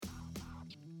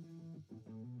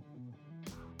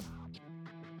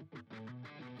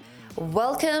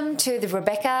Welcome to the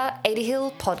Rebecca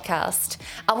Adehill podcast.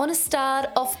 I want to start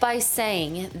off by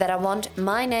saying that I want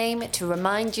my name to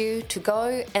remind you to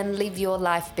go and live your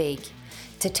life big,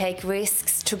 to take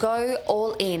risks, to go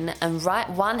all in and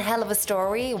write one hell of a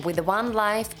story with the one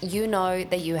life you know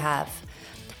that you have.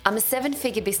 I'm a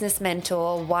 7-figure business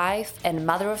mentor, wife, and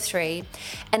mother of 3,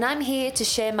 and I'm here to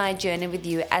share my journey with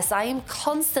you as I am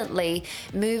constantly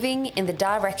moving in the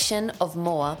direction of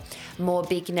more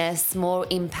bigness, more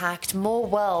impact, more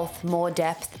wealth, more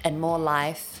depth, and more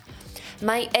life.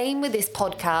 My aim with this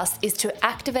podcast is to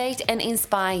activate and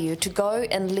inspire you to go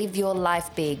and live your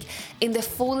life big in the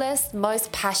fullest,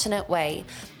 most passionate way.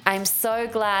 I'm so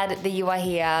glad that you are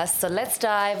here, so let's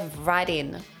dive right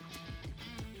in.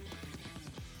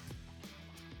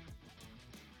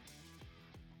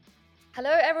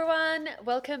 Hello everyone,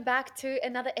 welcome back to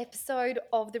another episode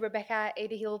of the Rebecca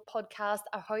Adehill podcast.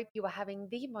 I hope you are having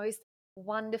the most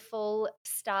wonderful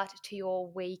start to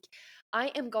your week. I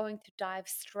am going to dive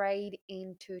straight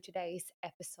into today's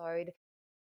episode.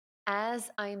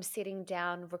 As I am sitting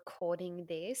down recording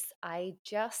this, I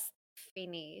just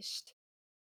finished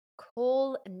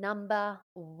call number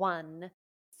 1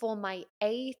 for my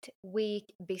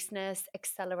 8-week business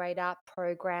accelerator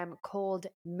program called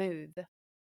Move.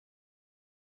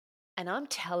 And I'm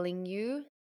telling you,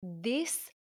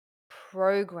 this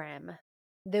program,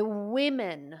 the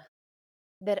women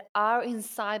that are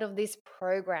inside of this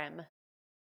program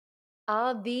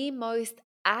are the most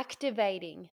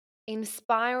activating,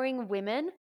 inspiring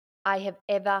women I have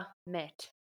ever met.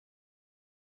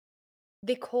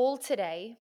 The call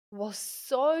today was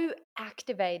so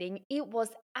activating. It was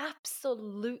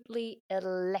absolutely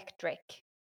electric.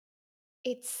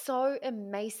 It's so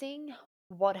amazing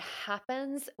what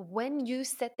happens when you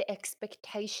set the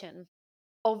expectation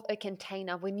of a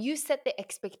container, when you set the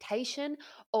expectation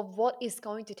of what is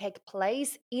going to take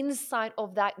place inside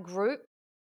of that group.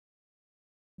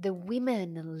 The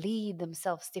women lead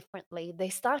themselves differently. They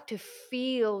start to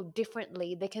feel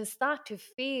differently. They can start to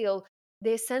feel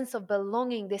their sense of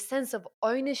belonging, their sense of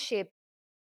ownership,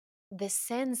 the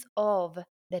sense of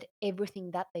that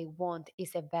everything that they want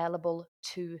is available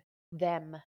to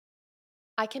them.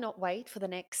 I cannot wait for the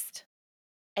next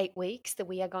 8 weeks that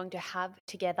we are going to have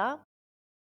together.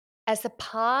 As a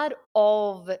part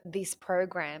of this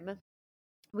program,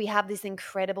 we have this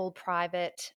incredible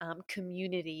private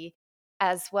community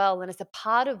as well. And as a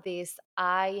part of this,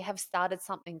 I have started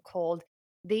something called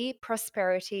the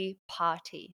Prosperity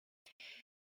Party.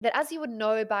 That, as you would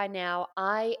know by now,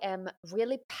 I am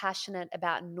really passionate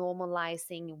about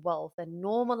normalizing wealth and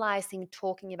normalizing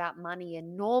talking about money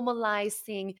and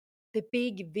normalizing the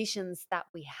big visions that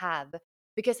we have.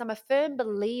 Because I'm a firm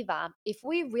believer, if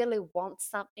we really want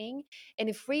something and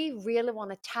if we really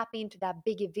want to tap into that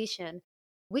bigger vision,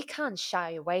 we can't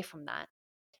shy away from that.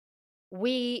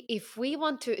 If we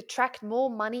want to attract more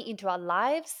money into our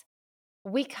lives,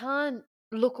 we can't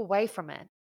look away from it.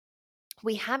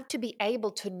 We have to be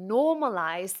able to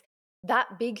normalize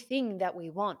that big thing that we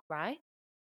want, right?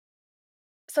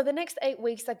 So the next 8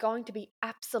 weeks are going to be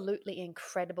absolutely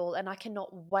incredible, and I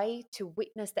cannot wait to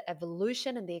witness the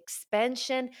evolution and the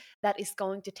expansion that is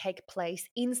going to take place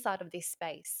inside of this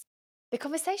space. The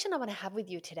conversation I want to have with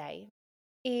you today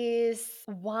is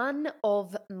one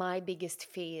of my biggest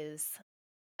fears,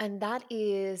 and that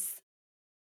is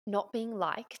not being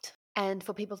liked and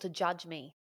for people to judge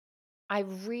me. I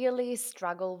really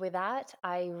struggle with that.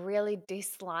 I really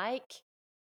dislike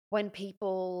when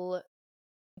people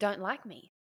don't like me.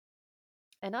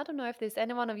 And I don't know if there's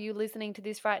any one of you listening to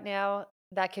this right now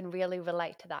that can really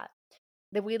relate to that.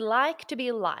 That we like to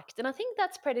be liked. And I think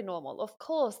that's pretty normal. Of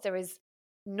course, there is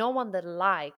no one that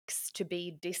likes to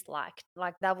be disliked.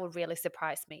 Like, that would really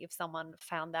surprise me if someone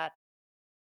found that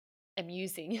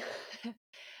amusing.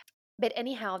 But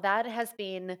anyhow, that has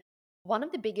been one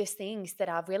of the biggest things that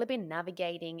I've really been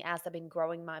navigating as I've been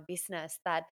growing my business,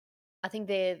 that I think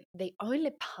the only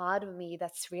part of me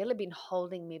that's really been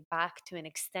holding me back to an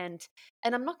extent.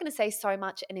 And I'm not going to say so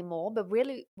much anymore, but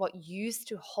really what used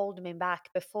to hold me back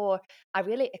before I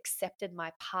really accepted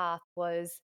my path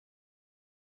was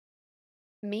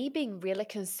me being really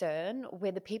concerned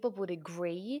whether people would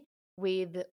agree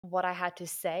with what I had to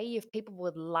say, if people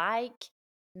would like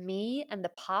me and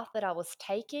the path that I was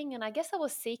taking. And I guess I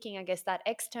was seeking, that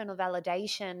external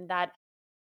validation, that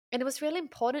and it was really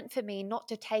important for me not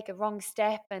to take a wrong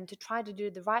step and to try to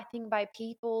do the right thing by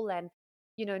people, and,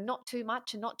 not too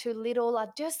much and not too little. I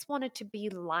just wanted to be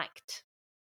liked.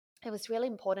 It was really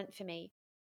important for me.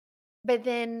 But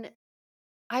then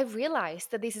I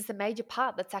realized that this is a major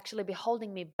part that's actually been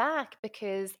holding me back,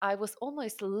 because I was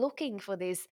almost looking for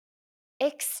this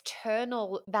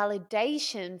external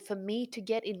validation for me to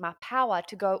get in my power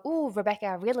to go, oh, Rebecca,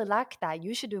 I really like that.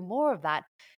 You should do more of that.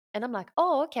 And I'm like,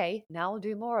 oh, okay, now I'll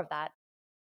do more of that.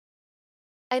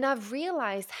 And I've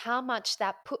realized how much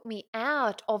that put me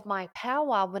out of my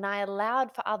power when I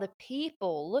allowed for other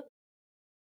people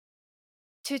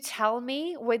to tell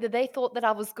me whether they thought that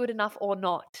I was good enough or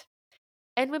not.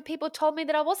 And when people told me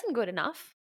that I wasn't good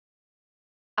enough,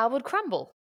 I would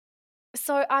crumble.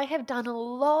 So I have done a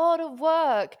lot of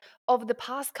work over the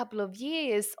past couple of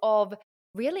years of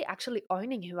really actually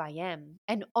owning who I am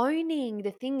and owning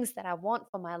the things that I want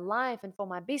for my life and for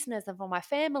my business and for my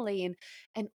family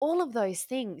and all of those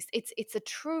things. It's a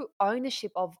true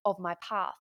ownership of my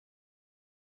path.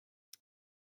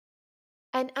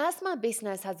 And as my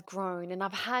business has grown and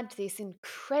I've had this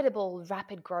incredible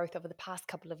rapid growth over the past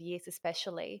couple of years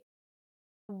especially,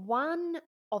 one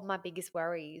of my biggest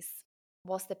worries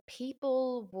was that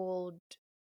people would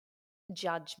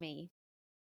judge me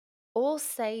or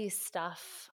say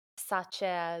stuff such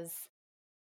as,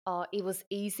 oh, it was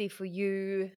easy for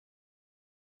you,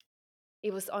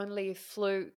 it was only a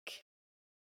fluke,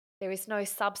 there is no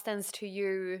substance to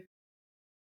you,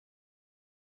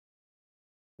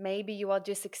 maybe you are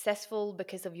just successful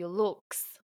because of your looks.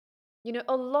 You know,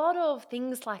 a lot of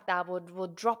things like that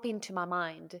would drop into my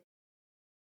mind.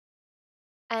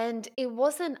 And it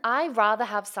wasn't, I rather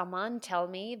have someone tell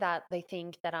me that they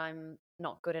think that I'm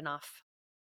not good enough.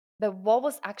 But what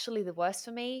was actually the worst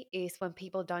for me is when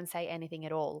people don't say anything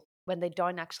at all, when they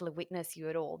don't actually witness you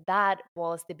at all. That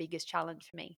was the biggest challenge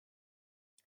for me.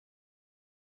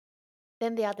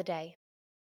 Then the other day,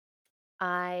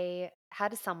 I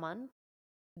had someone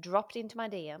dropped into my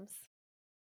DMs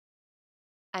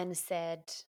and said,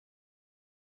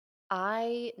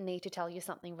 I need to tell you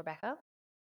something, Rebecca.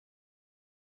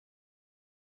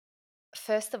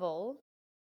 First of all,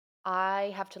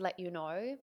 I have to let you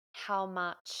know how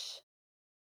much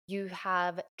you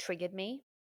have triggered me,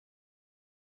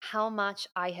 how much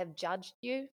I have judged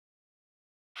you,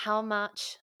 how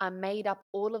much I made up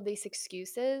all of these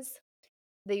excuses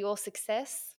that your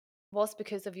success was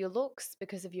because of your looks,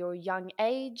 because of your young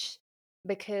age,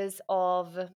 because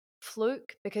of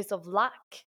fluke, because of luck,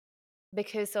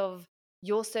 because of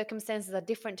your circumstances are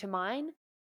different to mine.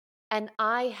 And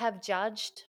I have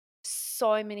judged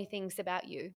so many things about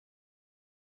you.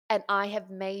 And I have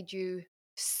made you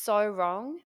so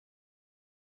wrong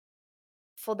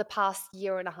for the past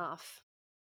year and a half.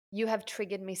 You have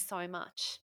triggered me so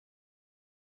much.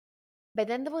 But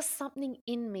then there was something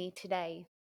in me today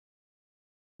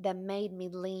that made me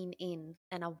lean in.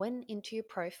 And I went into your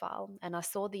profile and I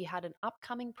saw that you had an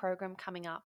upcoming program coming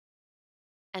up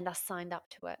and I signed up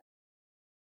to it.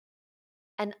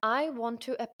 And I want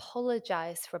to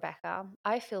apologize, Rebecca.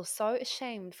 I feel so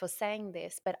ashamed for saying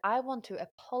this, but I want to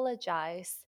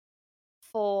apologize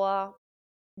for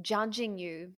judging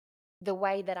you the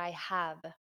way that I have,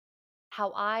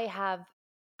 how I have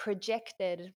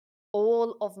projected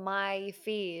all of my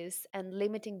fears and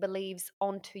limiting beliefs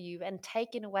onto you and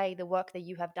taken away the work that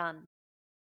you have done.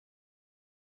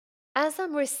 As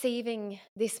I'm receiving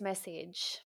this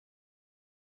message,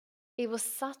 it was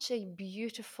such a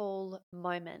beautiful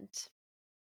moment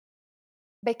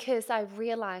because I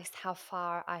realized how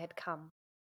far I had come.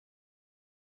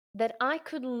 That I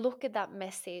could look at that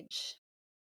message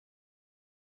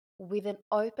with an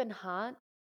open heart.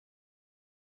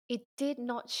 It did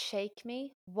not shake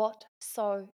me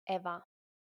whatsoever,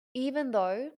 even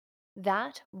though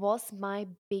that was my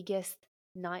biggest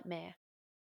nightmare.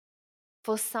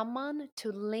 For someone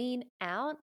to lean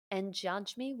out and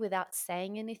judge me without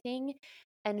saying anything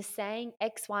and saying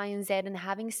X, Y, and Z and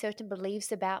having certain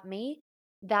beliefs about me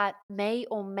that may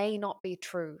or may not be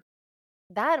true.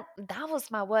 That was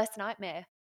my worst nightmare.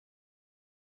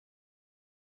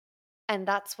 And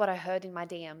that's what I heard in my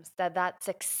DMs, that that's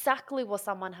exactly what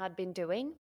someone had been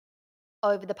doing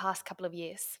over the past couple of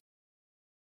years.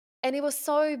 And it was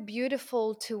so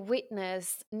beautiful to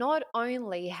witness not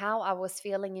only how I was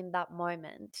feeling in that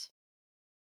moment,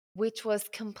 which was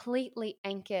completely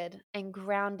anchored and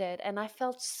grounded. And I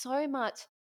felt so much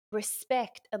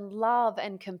respect and love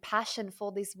and compassion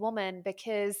for this woman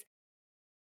because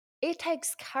it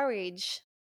takes courage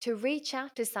to reach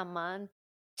out to someone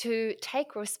to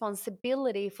take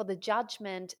responsibility for the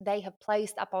judgment they have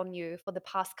placed upon you for the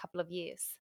past couple of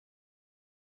years.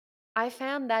 I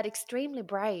found that extremely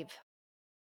brave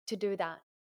to do that.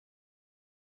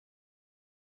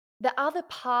 The other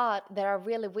part that I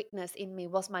really witnessed in me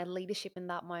was my leadership in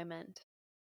that moment.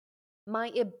 My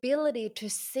ability to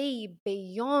see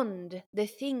beyond the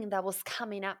thing that was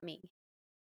coming at me.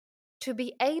 to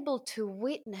be able to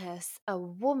witness a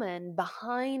woman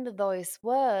behind those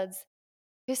words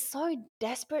who so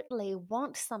desperately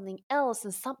wants something else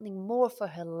and something more for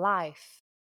her life.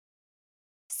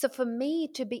 So for me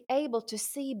to be able to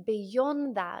see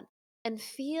beyond that and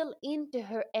feel into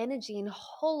her energy and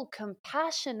hold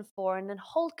compassion for and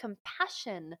hold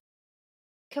compassion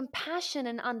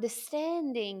and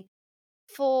understanding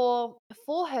for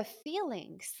her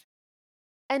feelings,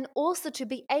 and also to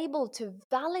be able to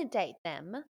validate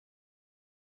them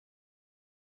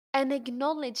and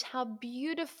acknowledge how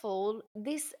beautiful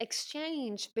this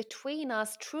exchange between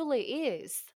us truly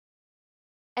is,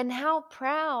 and how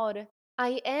proud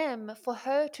I am for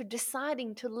her to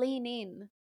deciding to lean in.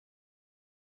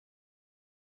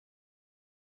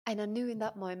 And I knew in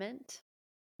that moment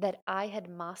that I had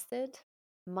mastered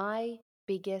my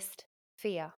biggest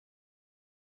fear.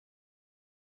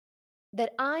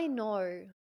 That I know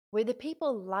whether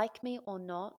people like me or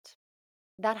not,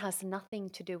 that has nothing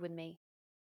to do with me.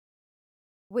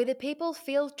 Whether people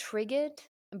feel triggered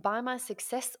by my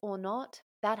success or not,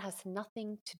 that has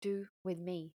nothing to do with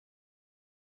me.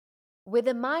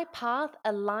 Whether my path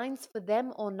aligns for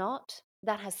them or not,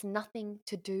 that has nothing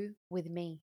to do with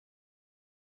me.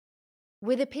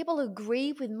 Whether people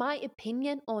agree with my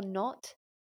opinion or not,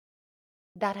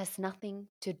 that has nothing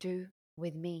to do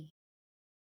with me.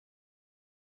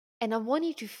 And I want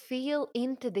you to feel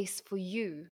into this for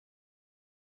you.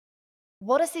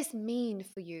 What does this mean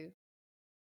for you?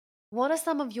 What are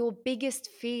some of your biggest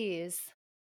fears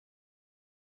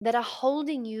that are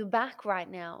holding you back right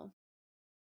now?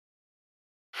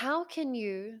 How can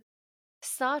you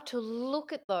start to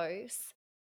look at those,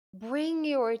 bring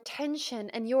your attention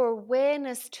and your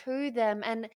awareness to them,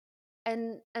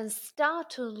 and start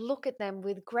to look at them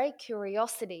with great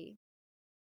curiosity?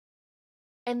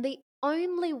 And the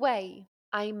only way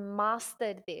I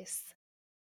mastered this,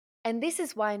 and this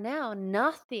is why now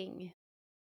nothing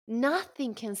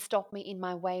can stop me in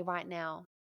my way right now,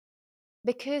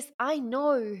 because I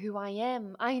know who I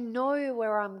am. I know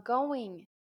where I'm going.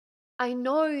 I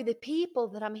know the people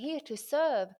that I'm here to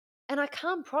serve, and I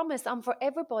can't promise I'm for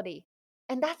everybody,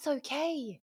 and that's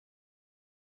okay.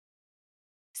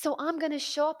 So I'm going to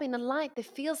show up in a light that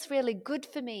feels really good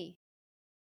for me.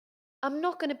 I'm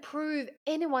not going to prove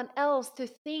anyone else to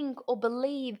think or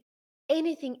believe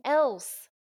anything else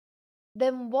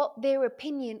than what their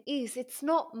opinion is. It's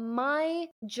not my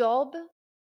job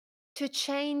to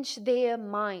change their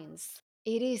minds.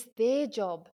 It is their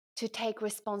job to take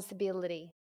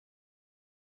responsibility.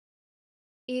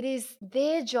 It is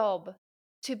their job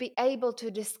to be able to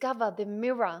discover the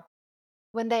mirror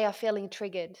when they are feeling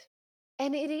triggered.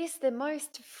 And it is the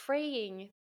most freeing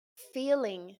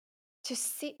feeling to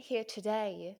sit here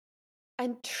today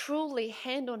and truly,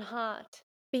 hand on heart,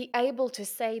 be able to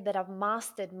say that I've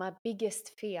mastered my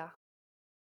biggest fear.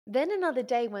 Then another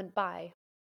day went by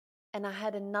and I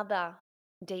had another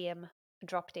DM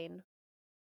dropped in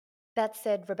that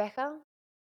said, Rebecca,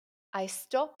 I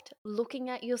stopped looking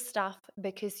at your stuff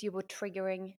because you were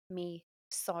triggering me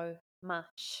so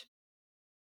much.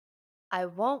 I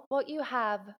want what you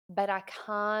have, but I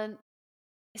can't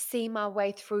see my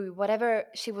way through whatever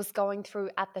she was going through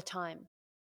at the time.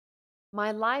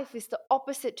 My life is the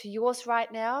opposite to yours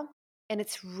right now, and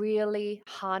it's really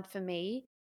hard for me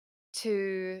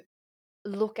to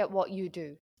look at what you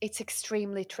do. It's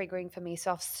extremely triggering for me.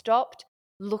 So I've stopped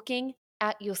looking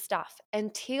at your stuff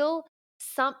until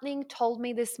something told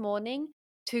me this morning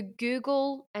to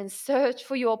Google and search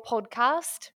for your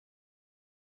podcast.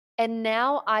 And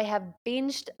now I have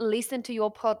binged listened to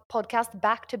your podcast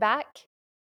back to back.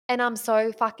 And I'm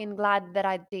so fucking glad that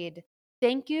I did.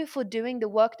 Thank you for doing the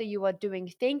work that you are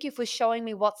doing. Thank you for showing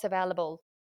me what's available.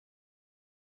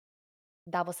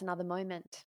 That was another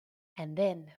moment. And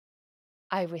then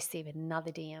I received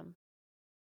another DM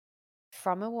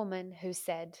from a woman who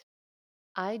said,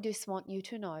 I just want you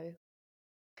to know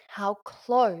how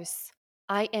close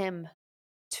I am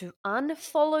to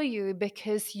unfollow you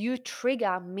because you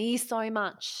trigger me so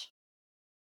much.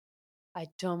 I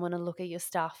don't want to look at your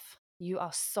stuff. You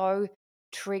are so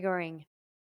triggering.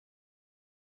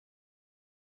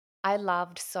 I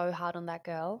loved so hard on that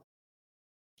girl,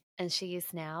 and she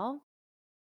is now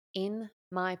in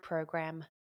my program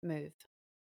Move.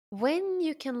 When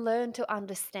you can learn to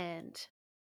understand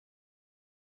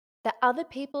that other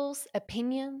people's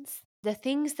opinions, the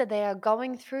things that they are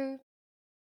going through,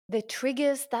 the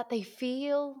triggers that they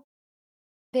feel,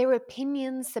 their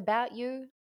opinions about you,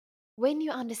 when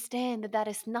you understand that that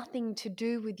is nothing to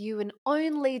do with you and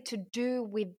only to do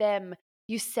with them,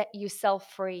 you set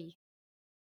yourself free.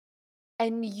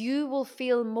 and you will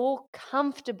feel more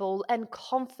comfortable and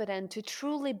confident to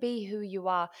truly be who you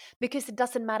are, because it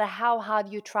doesn't matter how hard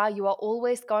you try, you are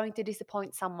always going to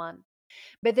disappoint someone.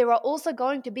 But there are also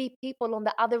going to be people on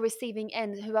the other receiving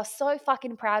end who are so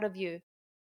fucking proud of you,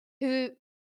 who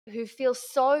feel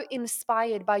so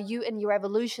inspired by you and your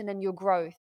evolution and your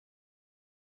growth,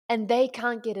 and they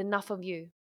can't get enough of you.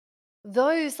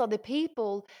 Those are the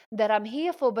people that I'm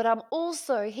here for, but I'm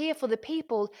also here for the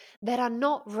people that are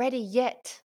not ready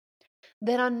yet,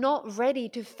 that are not ready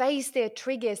to face their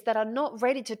triggers, that are not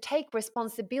ready to take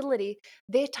responsibility.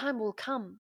 Their time will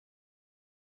come.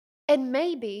 And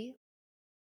maybe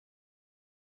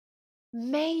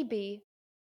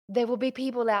there will be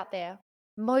people out there,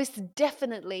 most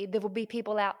definitely there will be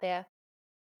people out there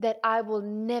that I will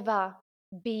never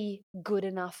be good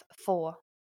enough for.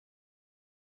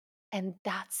 And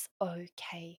that's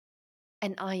okay.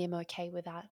 And I am okay with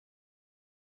that.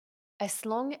 As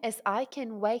long as I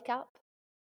can wake up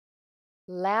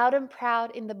loud and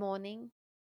proud in the morning,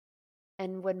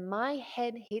 and when my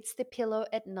head hits the pillow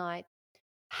at night,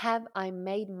 have I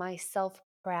made myself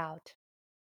proud?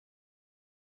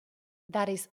 That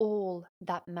is all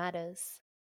that matters.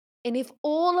 And if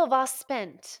all of us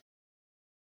spent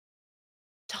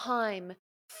time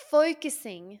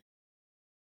focusing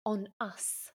on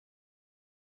us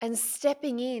and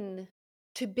stepping in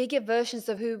to bigger versions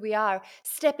of who we are,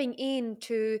 stepping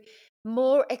into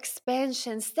more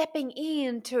expansion, stepping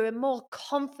into a more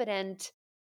confident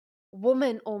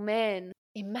woman or man.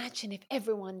 Imagine if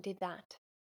everyone did that.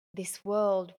 This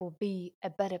world will be a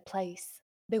better place.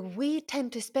 But we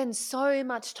tend to spend so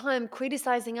much time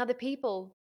criticizing other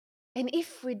people. And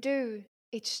if we do,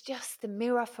 it's just a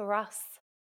mirror for us.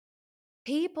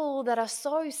 People that are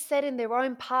so set in their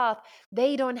own path,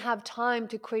 they don't have time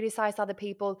to criticize other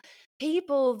people.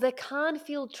 People that can't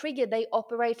feel triggered, they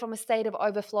operate from a state of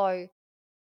overflow.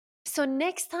 So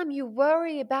next time you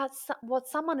worry about what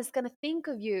someone is going to think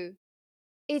of you,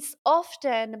 it's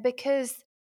often because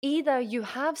either you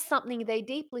have something they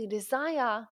deeply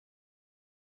desire,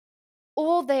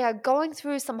 or they are going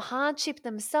through some hardship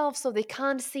themselves, so they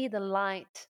can't see the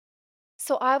light.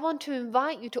 So I want to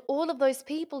invite you, to all of those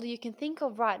people you can think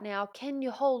of right now, can you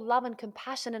hold love and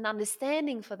compassion and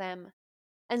understanding for them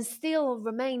and still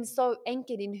remain so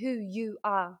anchored in who you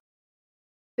are?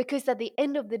 Because at the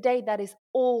end of the day, that is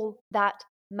all that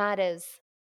matters.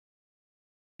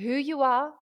 Who you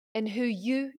are and who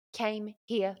you came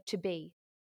here to be.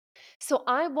 So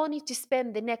I want you to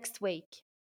spend the next week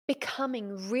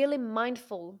becoming really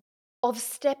mindful of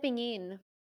stepping in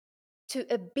to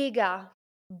a bigger,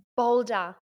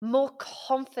 bolder, more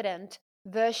confident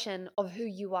version of who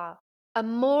you are, a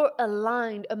more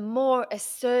aligned, a more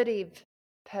assertive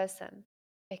person.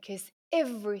 Because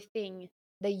everything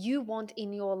that you want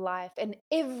in your life and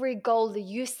every goal that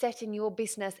you set in your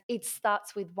business, it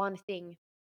starts with one thing: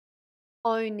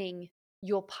 owning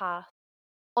your path,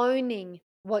 owning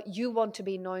what you want to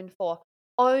be known for,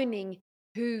 owning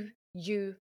who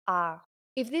you are.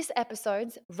 If this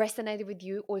episode resonated with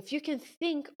you, or if you can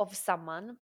think of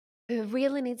someone who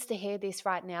really needs to hear this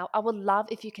right now, I would love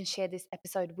if you can share this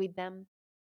episode with them.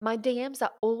 My DMs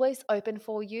are always open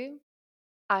for you.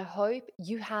 I hope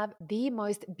you have the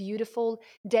most beautiful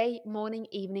day, morning,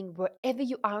 evening, wherever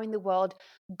you are in the world.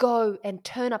 Go and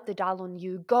turn up the dial on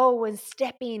you. Go and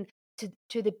step in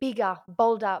to the bigger,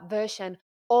 bolder version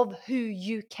of who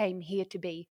you came here to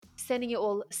be. Sending you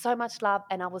all so much love,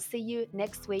 and I will see you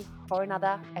next week for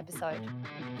another episode.